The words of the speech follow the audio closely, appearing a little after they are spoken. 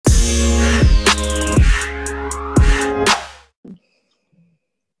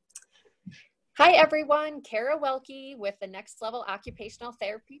Hi everyone, Kara Welke with the Next Level Occupational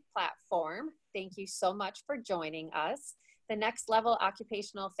Therapy Platform. Thank you so much for joining us. The Next Level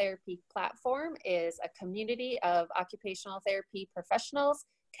Occupational Therapy Platform is a community of occupational therapy professionals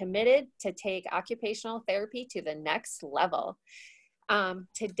committed to take occupational therapy to the next level.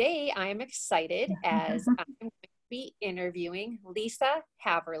 Today I am excited as I'm going to be interviewing Lisa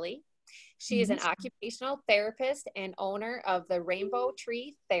Haverly. She is an occupational therapist and owner of the Rainbow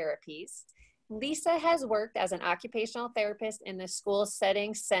Tree Therapies. Lisa has worked as an occupational therapist in the school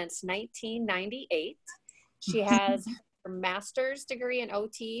setting since 1998. She has her master's degree in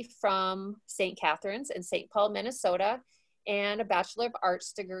OT from St. Catherine's in St. Paul, Minnesota, and a Bachelor of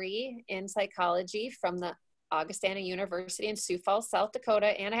Arts degree in psychology from the Augustana University in Sioux Falls, South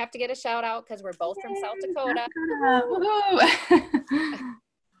Dakota. And I have to get a shout out because we're both from South Dakota.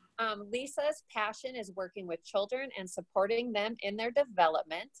 Lisa's passion is working with children and supporting them in their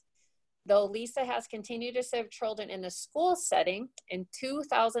development. Though Lisa has continued to serve children in the school setting, in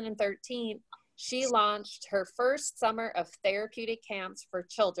 2013, she launched her first summer of therapeutic camps for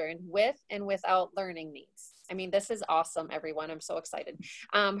children with and without learning needs. I mean, this is awesome, everyone. I'm so excited.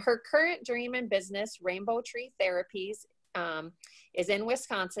 Her current dream in business, Rainbow Tree Therapies, is in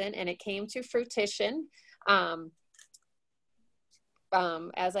Wisconsin, and it came to fruition.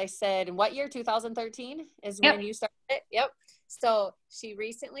 As I said, in what year? 2013 is when you started it? Yep. So she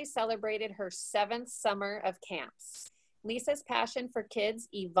recently celebrated her 7th summer of camps. Lisa's passion for kids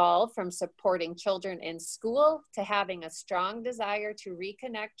evolved from supporting children in school to having a strong desire to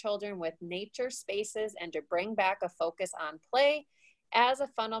reconnect children with nature spaces and to bring back a focus on play as a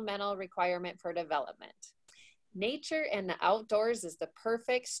fundamental requirement for development. Nature and the outdoors is the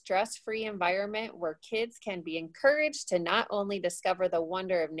perfect stress-free environment where kids can be encouraged to not only discover the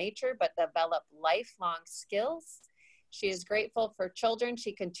wonder of nature, but develop lifelong skills. She is grateful for children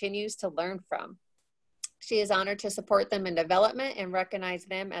she continues to learn from. She is honored to support them in development and recognize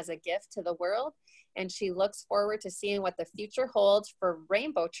them as a gift to the world. And she looks forward to seeing what the future holds for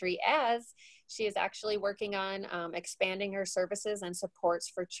Rainbow Tree, as she is actually working on expanding her services and supports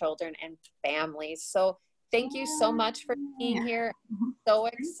for children and families. So thank you so much for being here. I'm so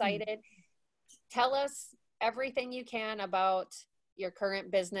excited. Tell us everything you can about your current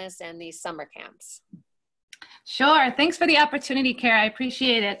business and these summer camps. Sure. Thanks for the opportunity, Kara. I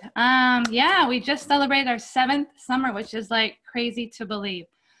appreciate it. Yeah, we just celebrated our 7th summer, which is like crazy to believe.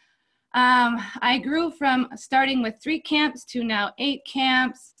 I grew from starting with 3 camps to now 8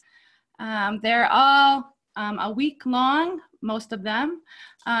 camps. They're all a week long, most of them,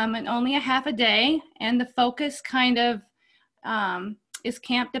 and only a half a day. And the focus kind of is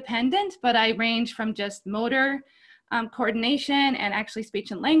camp dependent, but I range from just motor coordination and actually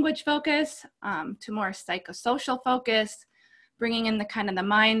speech and language focus to more psychosocial focus, bringing in the kind of the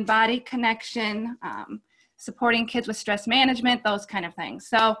mind-body connection, supporting kids with stress management, those kind of things.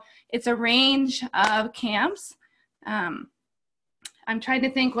 So it's a range of camps. I'm trying to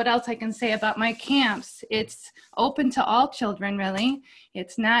think what else I can say about my camps. It's open to all children, really.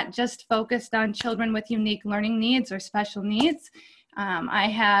 It's not just focused on children with unique learning needs or special needs. I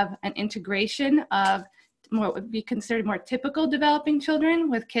have an integration of what would be considered more typical developing children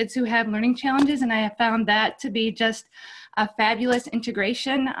with kids who have learning challenges, and I have found that to be just a fabulous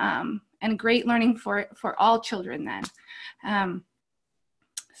integration and great learning for all children then.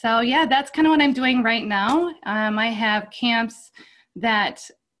 So yeah, that's kind of what I'm doing right now. I have camps that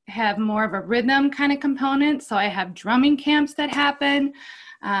have more of a rhythm kind of component, so I have drumming camps that happen.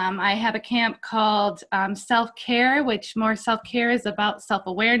 I have a camp called Self-Care, which more self-care is about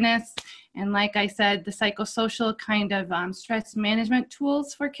self-awareness. And like I said, the psychosocial kind of stress management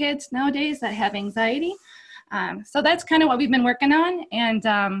tools for kids nowadays that have anxiety. So that's kind of what we've been working on. And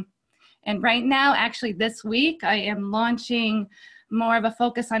right now, actually this week, I am launching more of a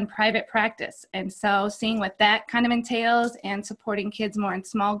focus on private practice. And so seeing what that kind of entails and supporting kids more in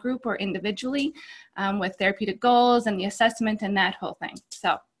small group or individually with therapeutic goals and the assessment and that whole thing.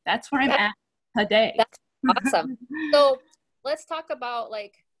 So that's where I'm at today. That's awesome. So let's talk about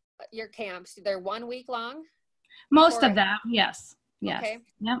like your camps. They're 1 week long? Most of them, yes. Yes. Okay.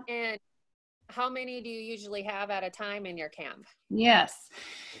 Yep. And how many do you usually have at a time in your camp? Yes.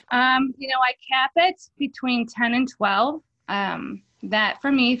 You know, I cap it between 10 and 12. That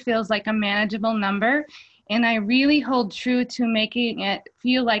for me feels like a manageable number. And I really hold true to making it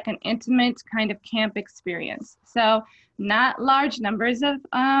feel like an intimate kind of camp experience. So not large numbers of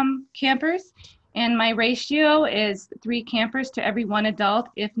campers. And my ratio is 3 campers to every 1 adult,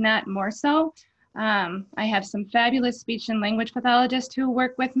 if not more so. I have some fabulous speech and language pathologists who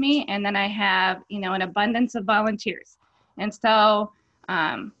work with me. And then I have, you know, an abundance of volunteers. And so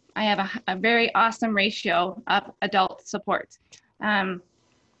I have a very awesome ratio of adult support. So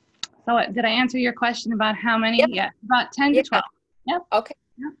did I answer your question about how many? Yep. Yeah, about 10 to 12. Yep. Okay.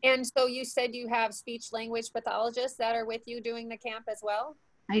 Yep. And so you said you have speech language pathologists that are with you doing the camp as well?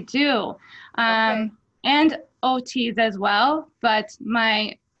 I do. Okay. And OTs as well, but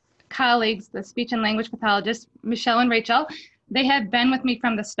my colleagues, the speech and language pathologists, Michelle and Rachel, they have been with me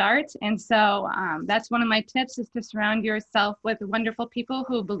from the start. And so that's one of my tips, is to surround yourself with wonderful people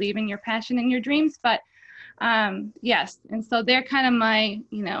who believe in your passion and your dreams. But yes, and so they're kind of my,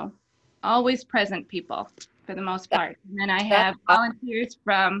 always present people for the most part. And then I have volunteers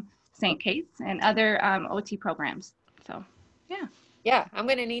from St. Kate's and other OT programs. So, yeah. Yeah, I'm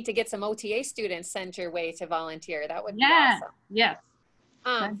going to need to get some OTA students sent your way to volunteer. That would be awesome. Yes.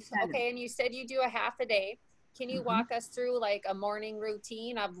 Okay, and you said you do a half a day. Can you walk us through like a morning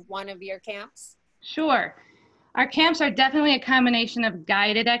routine of one of your camps? Sure. Our camps are definitely a combination of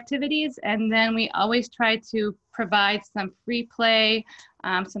guided activities, and then we always try to provide some free play,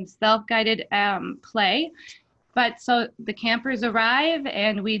 some self-guided play. But so the campers arrive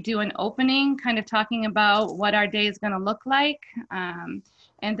and we do an opening, kind of talking about what our day is going to look like.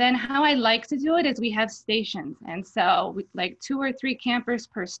 And then how I like to do it is we have stations. And so like 2 or 3 campers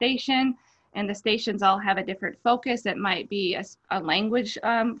per station, and the stations all have a different focus. It might be a language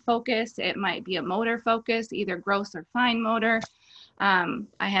focus. It might be a motor focus, either gross or fine motor. I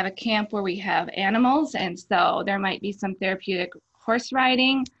have a camp where we have animals. And so there might be some therapeutic horse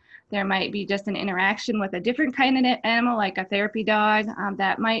riding. There might be just an interaction with a different kind of animal, like a therapy dog.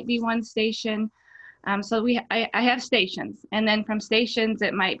 That might be one station. So I have stations. And then from stations,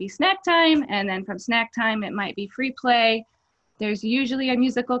 it might be snack time. And then from snack time, it might be free play. There's usually a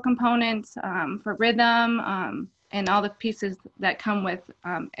musical component for rhythm and all the pieces that come with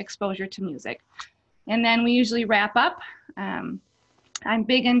exposure to music. And then we usually wrap up. I'm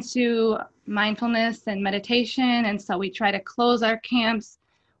big into mindfulness and meditation. And so we try to close our camps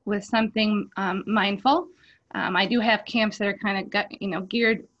with something mindful. I do have camps that are kind of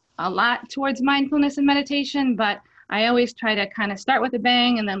geared a lot towards mindfulness and meditation, but I always try to kind of start with a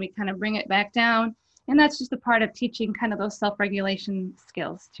bang and then we kind of bring it back down. And that's just a part of teaching kind of those self-regulation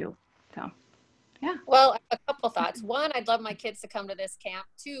skills too. So, yeah. Well, a couple thoughts. One, I'd love my kids to come to this camp.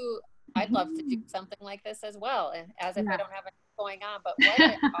 2, I'd love to do something like this as well, as if I don't have anything going on. But what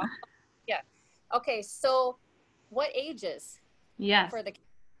awesome. Yeah. Okay, so what ages for the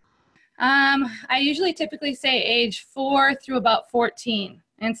I usually typically say age 4 through about 14.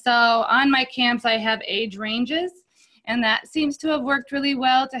 And so on my camps, I have age ranges, and that seems to have worked really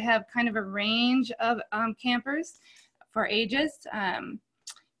well to have kind of a range of campers for ages.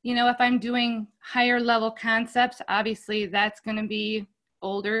 If I'm doing higher level concepts, obviously that's going to be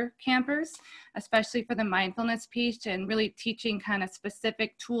older campers, especially for the mindfulness piece and really teaching kind of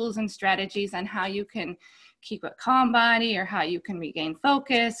specific tools and strategies on how you can keep a calm body or how you can regain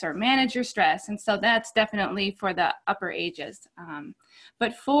focus or manage your stress. And so that's definitely for the upper ages.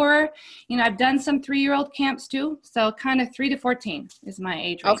 But I've done some 3-year-old camps too. So kind of 3 to 14 is my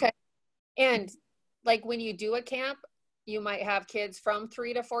age range. Okay. And like when you do a camp, you might have kids from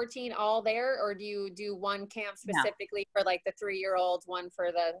 3 to 14 all there, or do you do one camp specifically for like the 3-year-olds, one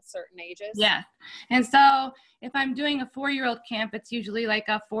for the certain ages? Yeah. And so if I'm doing a 4-year-old camp, it's usually like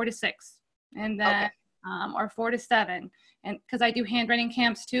a 4 to 6 and then, or 4 to 7. And because I do handwriting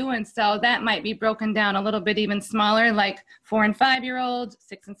camps too. And so that might be broken down a little bit even smaller, like 4 and 5-year-olds,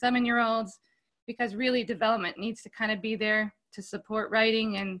 6 and 7-year-olds, because really development needs to kind of be there to support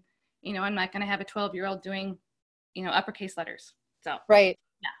writing. And, I'm not going to have a 12-year-old doing uppercase letters. So right.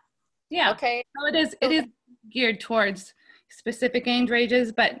 Yeah. Okay. So it is geared towards specific age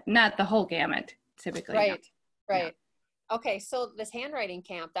ranges, but not the whole gamut typically. Right. No. Right. Yeah. Okay. So this handwriting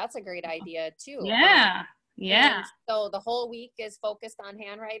camp, that's a great idea too. Yeah. Yeah. So the whole week is focused on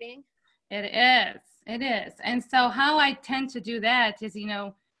handwriting? It is. And so how I tend to do that is,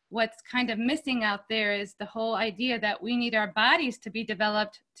 what's kind of missing out there is the whole idea that we need our bodies to be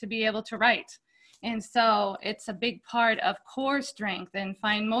developed to be able to write. And so it's a big part of core strength and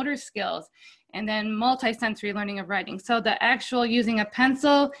fine motor skills, and then multisensory learning of writing. So the actual using a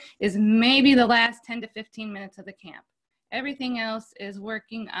pencil is maybe the last 10 to 15 minutes of the camp. Everything else is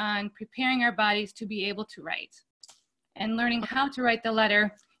working on preparing our bodies to be able to write and learning how to write the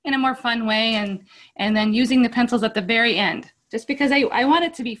letter in a more fun way, and then using the pencils at the very end. Just because I want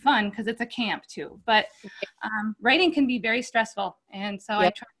it to be fun because it's a camp too. But writing can be very stressful. And so I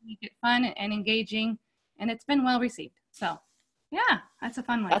try to make it fun and engaging, and it's been well received. So yeah, that's a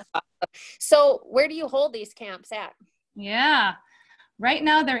fun one. That's awesome. So where do you hold these camps at? Yeah, right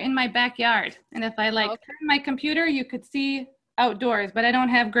now they're in my backyard. And if I turn my computer, you could see outdoors, but I don't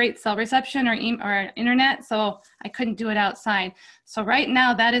have great cell reception or internet, so I couldn't do it outside. So right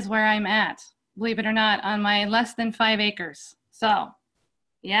now, that is where I'm at, believe it or not, on my less than 5 acres. So,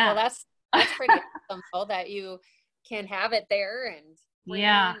 yeah. Well, that's pretty awesome, though, that you can have it there and bring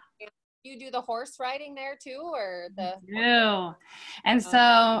Yeah. in. You do the horse riding there too, or the? I do. And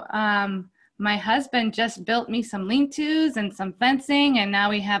so my husband just built me some lean-tos and some fencing, and now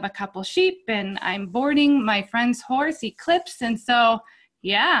we have a couple sheep, and I'm boarding my friend's horse, Eclipse. And so,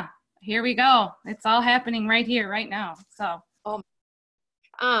 yeah, here we go. It's all happening right here, right now. So,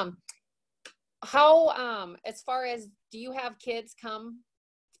 how as far as, do you have kids come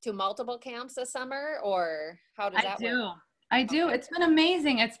to multiple camps this summer, or how does that work? I do. Okay. It's been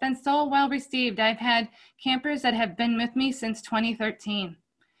amazing. It's been so well received. I've had campers that have been with me since 2013.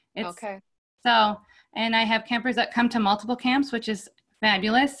 Okay. So, and I have campers that come to multiple camps, which is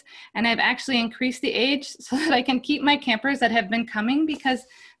fabulous. And I've actually increased the age so that I can keep my campers that have been coming, because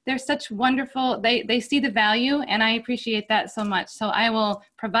they're such wonderful, they see the value, and I appreciate that so much. So I will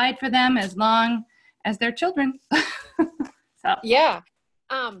provide for them as long as they're children. So. Yeah.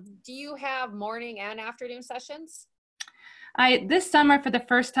 Do you have morning and afternoon sessions? This summer, for the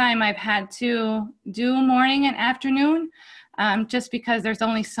first time, I've had to do morning and afternoon, just because there's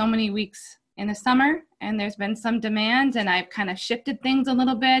only so many weeks in the summer, and there's been some demand, and I've kind of shifted things a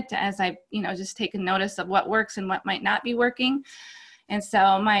little bit as I've, just taken notice of what works and what might not be working. And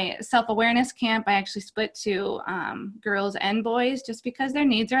so my self-awareness camp, I actually split to girls and boys, just because their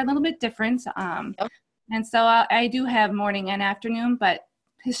needs are a little bit different. Yep. And so I do have morning and afternoon, but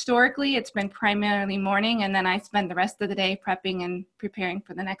historically it's been primarily morning, and then I spend the rest of the day prepping and preparing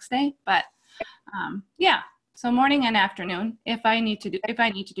for the next day. But yeah, so morning and afternoon if I need to do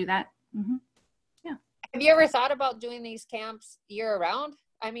that. Mm-hmm. Yeah. Have you ever thought about doing these camps year round?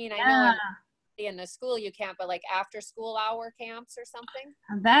 I mean, I know in the school you can't, but like after school hour camps or something?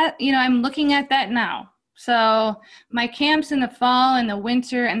 That, I'm looking at that now. So my camps in the fall and the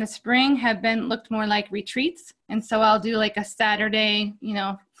winter and the spring have looked more like retreats. And so I'll do like a Saturday,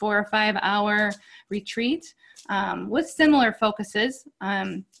 4 or 5 hour retreat with similar focuses.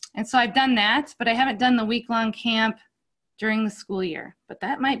 And so I've done that, but I haven't done the week-long camp during the school year, but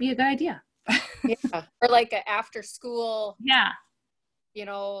that might be a good idea. Yeah. Or like an after school. Yeah.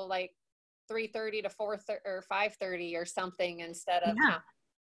 Like 3:30 to 4:30 or 5:30 or something instead of,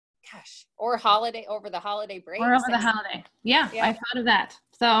 gosh, or over the holiday break. Or over the holiday. Yeah, I thought of that.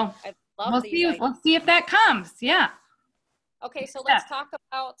 So I love we'll see if that comes. Yeah. Okay, so let's talk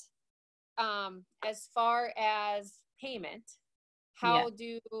about as far as payment. How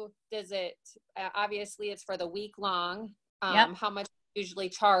does it? Obviously, it's for the week long. How much do you usually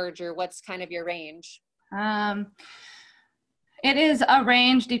charge, or what's kind of your range? It is a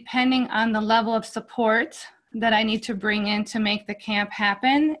range depending on the level of support that I need to bring in to make the camp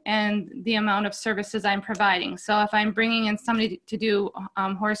happen, and the amount of services I'm providing. So if I'm bringing in somebody to do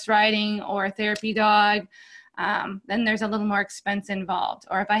horse riding or a therapy dog, then there's a little more expense involved.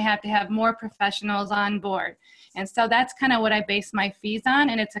 Or if I have to have more professionals on board. And so that's kind of what I base my fees on,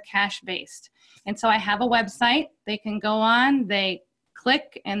 and it's a cash-based. And so I have a website. They can go on, they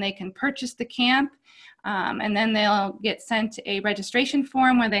click, and they can purchase the camp. And then they'll get sent a registration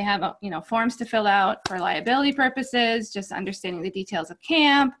form where they have, forms to fill out for liability purposes, just understanding the details of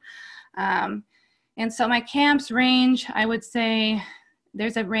camp. And so my camps range, I would say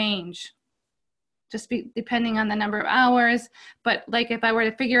there's a range, just depending on the number of hours. But like if I were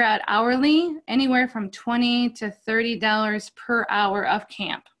to figure out hourly, anywhere from $20 to $30 per hour of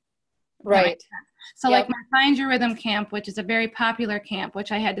camp. Right. So like my Find Your Rhythm camp, which is a very popular camp,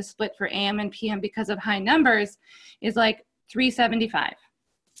 which I had to split for AM and PM because of high numbers, is like $375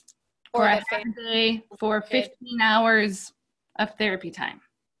 for a day for 15 hours of therapy time.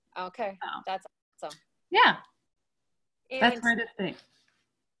 Okay, that's awesome. Yeah, that's where it is.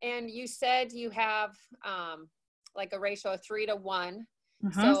 And you said you have like a ratio of 3 to 1.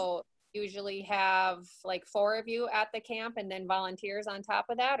 Mm-hmm. So usually have like 4 of you at the camp and then volunteers on top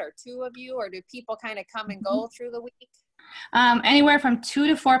of that, or 2 of you, or do people kind of come and go through the week? Anywhere from 2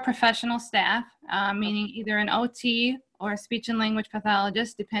 to 4 professional staff, meaning either an OT or a speech and language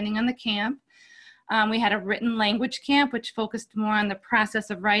pathologist, depending on the camp. We had a written language camp, which focused more on the process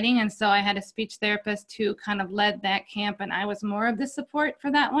of writing. And so I had a speech therapist who kind of led that camp, and I was more of the support for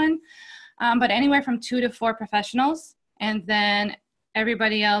that one. But anywhere from 2 to 4 professionals, and then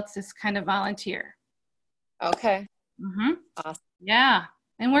everybody else is kind of volunteer. Okay. Mm-hmm. Awesome. Yeah.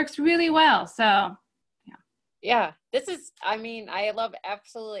 And works really well. So, yeah. This is, I love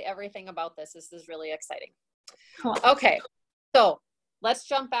absolutely everything about this. This is really exciting. Cool. Okay. So let's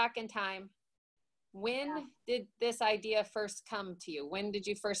jump back in time. when did this idea first come to you? When did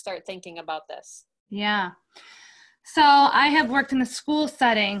you first start thinking about this? Yeah. So I have worked in the school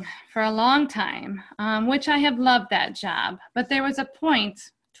setting for a long time, which I have loved that job. But there was a point,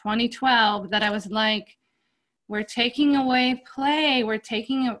 2012, that I was like, we're taking away play. We're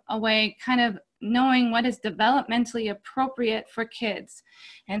taking away kind of knowing what is developmentally appropriate for kids.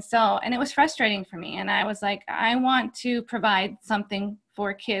 And it was frustrating for me. And I was like, I want to provide something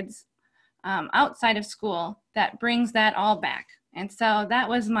for kids outside of school that brings that all back. And so that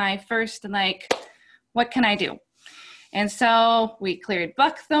was my first, like, what can I do? And so we cleared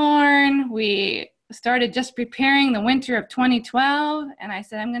buckthorn. We started just preparing the winter of 2012. And I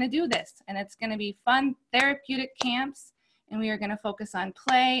said, I'm going to do this. And it's going to be fun, therapeutic camps. And we are going to focus on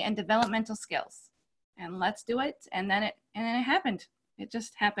play and developmental skills. And let's do it. And then it happened. It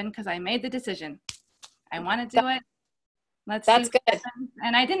just happened because I made the decision. I want to do it. That's good.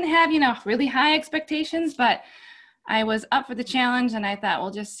 And I didn't have, really high expectations, but I was up for the challenge. And I thought,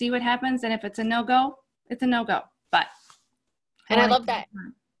 we'll just see what happens. And if it's a no-go, it's a no-go. But I love that.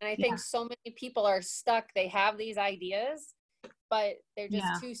 And I think so many people are stuck. They have these ideas, but they're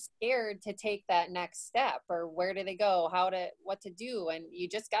just too scared to take that next step, or where do they go, what to do. And you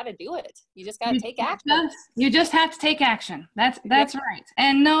just got to do it. You just got to take action. You just have to take action. That's right.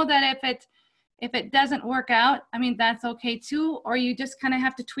 And know that if it doesn't work out, I mean, that's okay too. Or you just kind of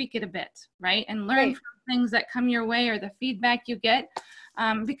have to tweak it a bit, right? And learn from things that come your way or the feedback you get.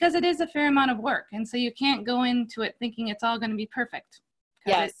 Because it is a fair amount of work. And so you can't go into it thinking it's all going to be perfect.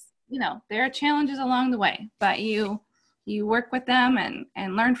 Yes. There are challenges along the way, but you work with them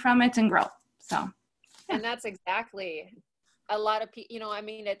and learn from it and grow. So. And that's exactly a lot of people,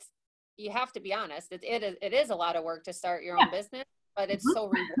 you have to be honest. It is a lot of work to start your own business, but it's so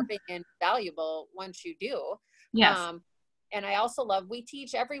rewarding and valuable once you do. Yes. And I also love, we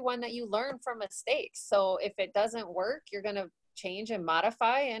teach everyone that you learn from mistakes. So if it doesn't work, you're going to change and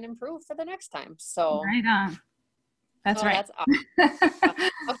modify and improve for the next time. So right on. That's right. That's awesome.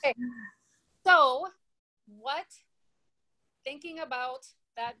 Okay. So thinking about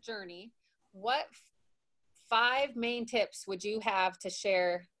that journey, what 5 main tips would you have to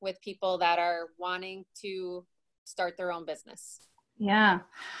share with people that are wanting to start their own business? Yeah.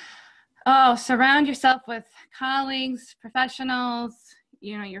 Oh, surround yourself with colleagues, professionals,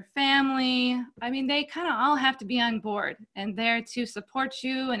 your family. I mean, they kind of all have to be on board and there to support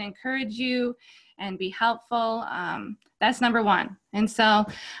you and encourage you and be helpful. That's number one. And so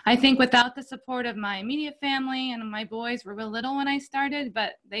I think without the support of my immediate family, and my boys were real little when I started,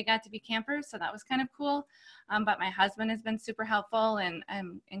 but they got to be campers, so that was kind of cool. But my husband has been super helpful and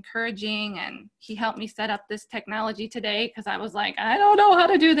encouraging, and he helped me set up this technology today because I was like, I don't know how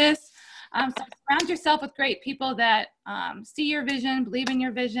to do this. So surround yourself with great people that see your vision, believe in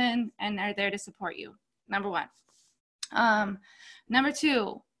your vision, and are there to support you. Number one. Number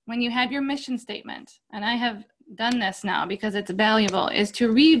two, when you have your mission statement, and I have done this now because it's valuable, is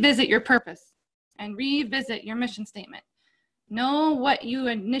to revisit your purpose and revisit your mission statement. Know what you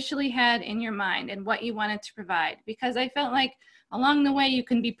initially had in your mind and what you wanted to provide, because I felt like along the way you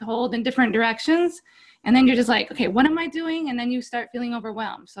can be pulled in different directions, and then you're just like, okay, what am I doing? And then you start feeling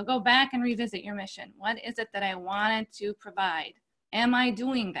overwhelmed. So go back and revisit your mission. What is it that I wanted to provide? Am I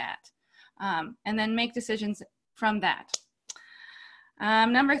doing that? And then make decisions from that.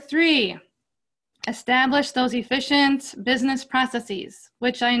 Number three, establish those efficient business processes,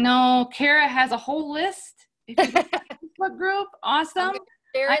 which I know Kara has a whole list. If you go to the Facebook group, awesome.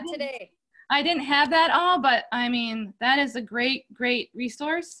 Share it today. I didn't have that all, but I mean, that is a great, great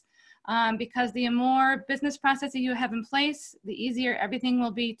resource because the more business processes you have in place, the easier everything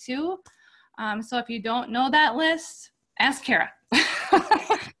will be too. So if you don't know that list, ask Kara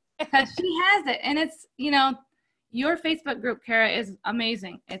because she has it. And it's, your Facebook group, Kara, is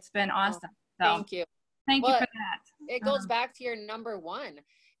amazing. It's been awesome. So, thank you. Thank you for that. It goes back to your number one.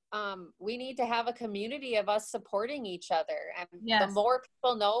 We need to have a community of us supporting each other. And the more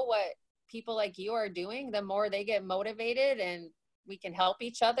people know what people like you are doing, the more they get motivated, and we can help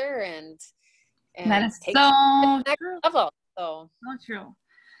each other and that is take so it to the next true. level. So true.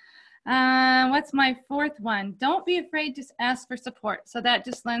 What's my fourth one? Don't be afraid to ask for support. So that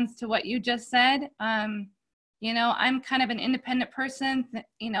just lends to what you just said. I'm kind of an independent person,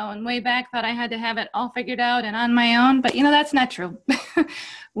 and way back thought I had to have it all figured out and on my own, but that's not true.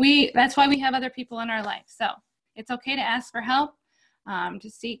 That's why we have other people in our life. So it's okay to ask for help, to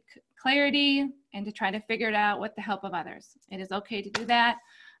seek clarity, and to try to figure it out with the help of others. It is okay to do that.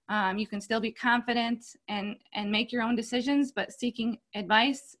 You can still be confident and make your own decisions, but seeking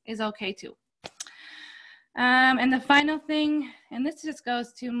advice is okay too. And the final thing, and this just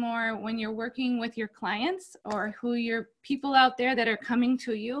goes to more when you're working with your clients or who your people out there that are coming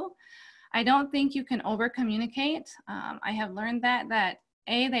to you, I don't think you can over communicate. I have learned that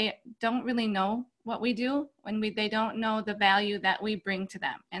they don't really know what we do when they don't know the value that we bring to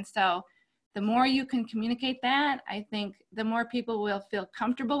them. And so the more you can communicate that, I think the more people will feel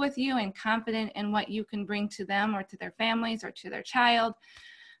comfortable with you and confident in what you can bring to them or to their families or to their child.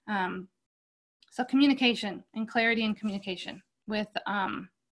 So communication and clarity and communication with,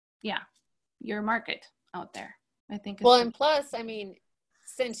 your market out there, I think. Well, and plus, I mean,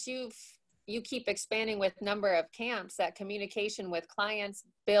 since you keep expanding with number of camps, that communication with clients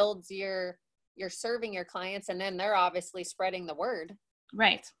builds you're serving your clients, and then they're obviously spreading the word.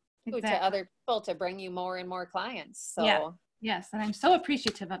 Right. Exactly. To other people to bring you more and more clients. So yeah. Yes. And I'm so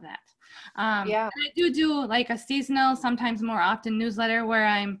appreciative of that. Yeah. And I do like a seasonal, sometimes more often newsletter where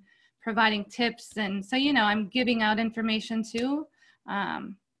I'm providing tips. And so, I'm giving out information too.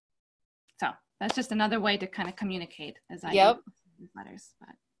 So that's just another way to kind of communicate as I do newsletters.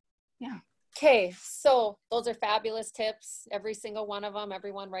 But yeah. Okay. So those are fabulous tips. Every single one of them,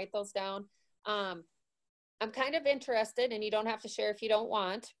 everyone write those down. I'm kind of interested, and you don't have to share if you don't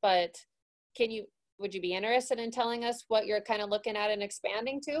want, but would you be interested in telling us what you're kind of looking at and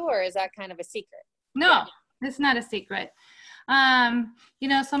expanding to, or is that kind of a secret? No, it's not a secret.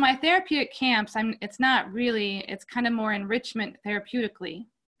 So my therapeutic camps, it's not really, it's kind of more enrichment therapeutically,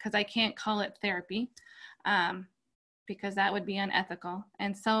 because I can't call it therapy, because that would be unethical.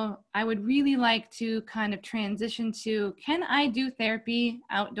 And so I would really like to kind of transition to, can I do therapy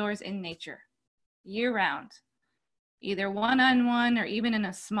outdoors in nature, year round, either one-on-one or even in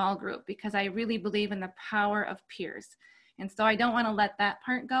a small group, because I really believe in the power of peers. And so I don't want to let that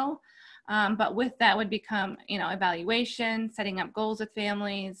part go. But with that would become, evaluation, setting up goals with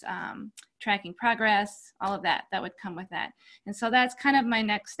families, tracking progress, all of that would come with that. And so that's kind of my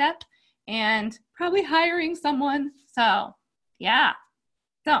next step, and probably hiring someone. So yeah.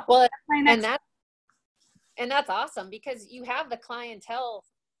 So well, and that's awesome, because you have the clientele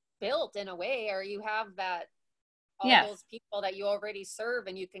built in a way, or you have that those people that you already serve,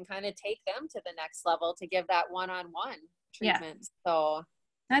 and you can kind of take them to the next level to give that one-on-one treatment. Yes. So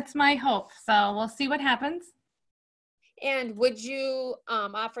that's my hope. So we'll see what happens. And would you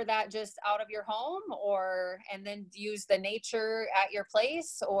offer that just out of your home, and then use the nature at your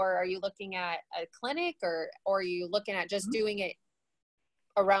place, or are you looking at a clinic, or are you looking at just doing it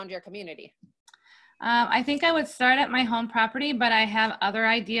around your community? I think I would start at my home property, but I have other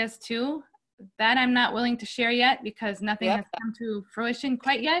ideas too that I'm not willing to share yet, because nothing has come to fruition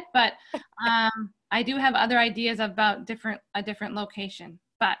quite yet. But I do have other ideas about a different location.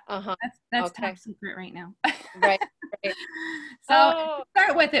 But that's top secret right now. Right. So to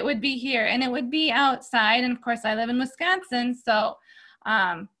start with, it would be here, and it would be outside. And of course, I live in Wisconsin, so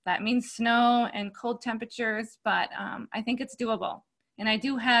that means snow and cold temperatures. But I think it's doable, and I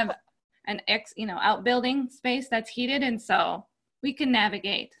do have an outbuilding space that's heated, and so we can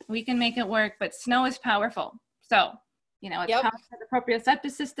navigate. We can make it work. But snow is powerful, so it's powerful for the proprioceptive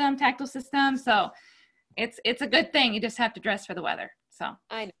system, tactile system. So it's a good thing. You just have to dress for the weather. So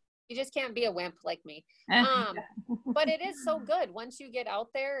I know. You just can't be a wimp like me. But it is so good once you get out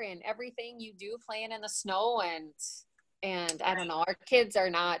there, and everything you do playing in the snow, and I don't know, our kids are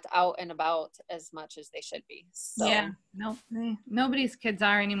not out and about as much as they should be. So. Yeah, no, nobody's kids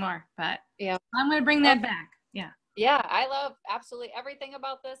are anymore, but I'm going to bring that back. Yeah, I love absolutely everything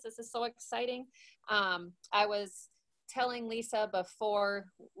about this. This is so exciting. I was telling Lisa before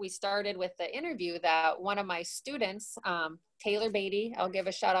we started with the interview that one of my students, Taylor Beatty, I'll give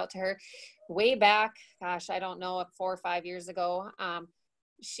a shout out to her, way back, gosh, I don't know, 4 or 5 years ago,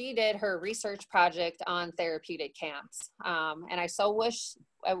 she did her research project on therapeutic camps. And I so wish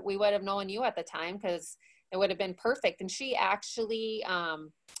we would have known you at the time, because it would have been perfect. And she actually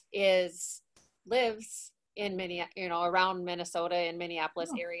lives in around Minnesota, in Minneapolis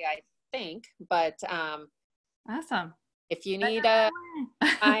area, I think. But awesome. If you need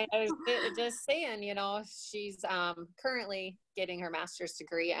just saying, she's currently getting her master's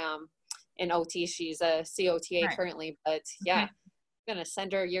degree in OT. She's a COTA currently, but I'm gonna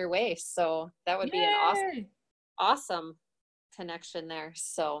send her your way. So that would be an awesome connection there.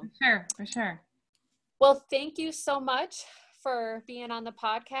 So for sure. Well, thank you so much for being on the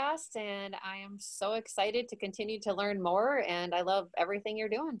podcast, and I am so excited to continue to learn more, and I love everything you're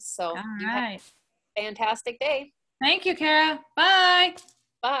doing. So you have a fantastic day. Thank you, Kara. Bye.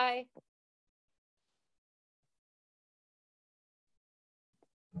 Bye.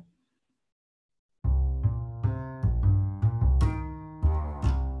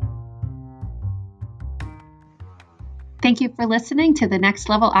 Thank you for listening to the Next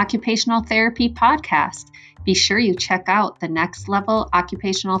Level Occupational Therapy podcast. Be sure you check out the Next Level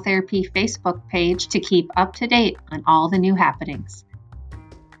Occupational Therapy Facebook page to keep up to date on all the new happenings.